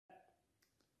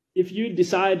if you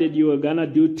decided you were gonna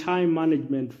do time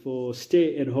management for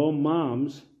stay-at-home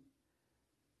moms,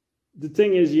 the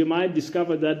thing is, you might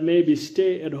discover that maybe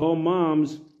stay-at-home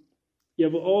moms, you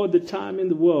have all the time in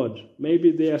the world.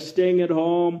 Maybe they are staying at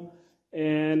home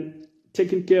and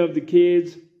taking care of the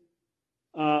kids,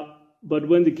 but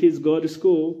when the kids go to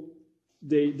school,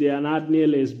 they are not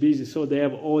nearly as busy, so they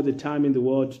have all the time in the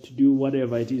world to do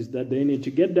whatever it is that they need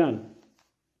to get done.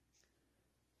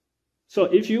 So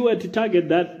if you were to target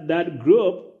that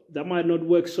group, that might not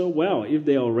work so well. If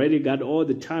they already got all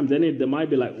the time, then they might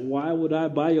be like, why would I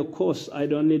buy your course? I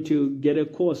don't need to get a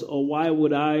course. Or why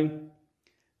would I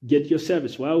get your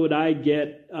service? Why would I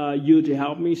get you to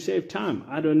help me save time?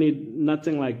 I don't need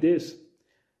nothing like this.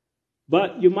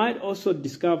 But you might also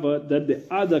discover that the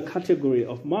other category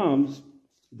of moms,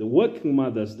 the working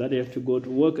mothers that have to go to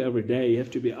work every day, you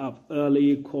have to be up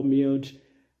early, commute,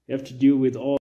 you have to deal with all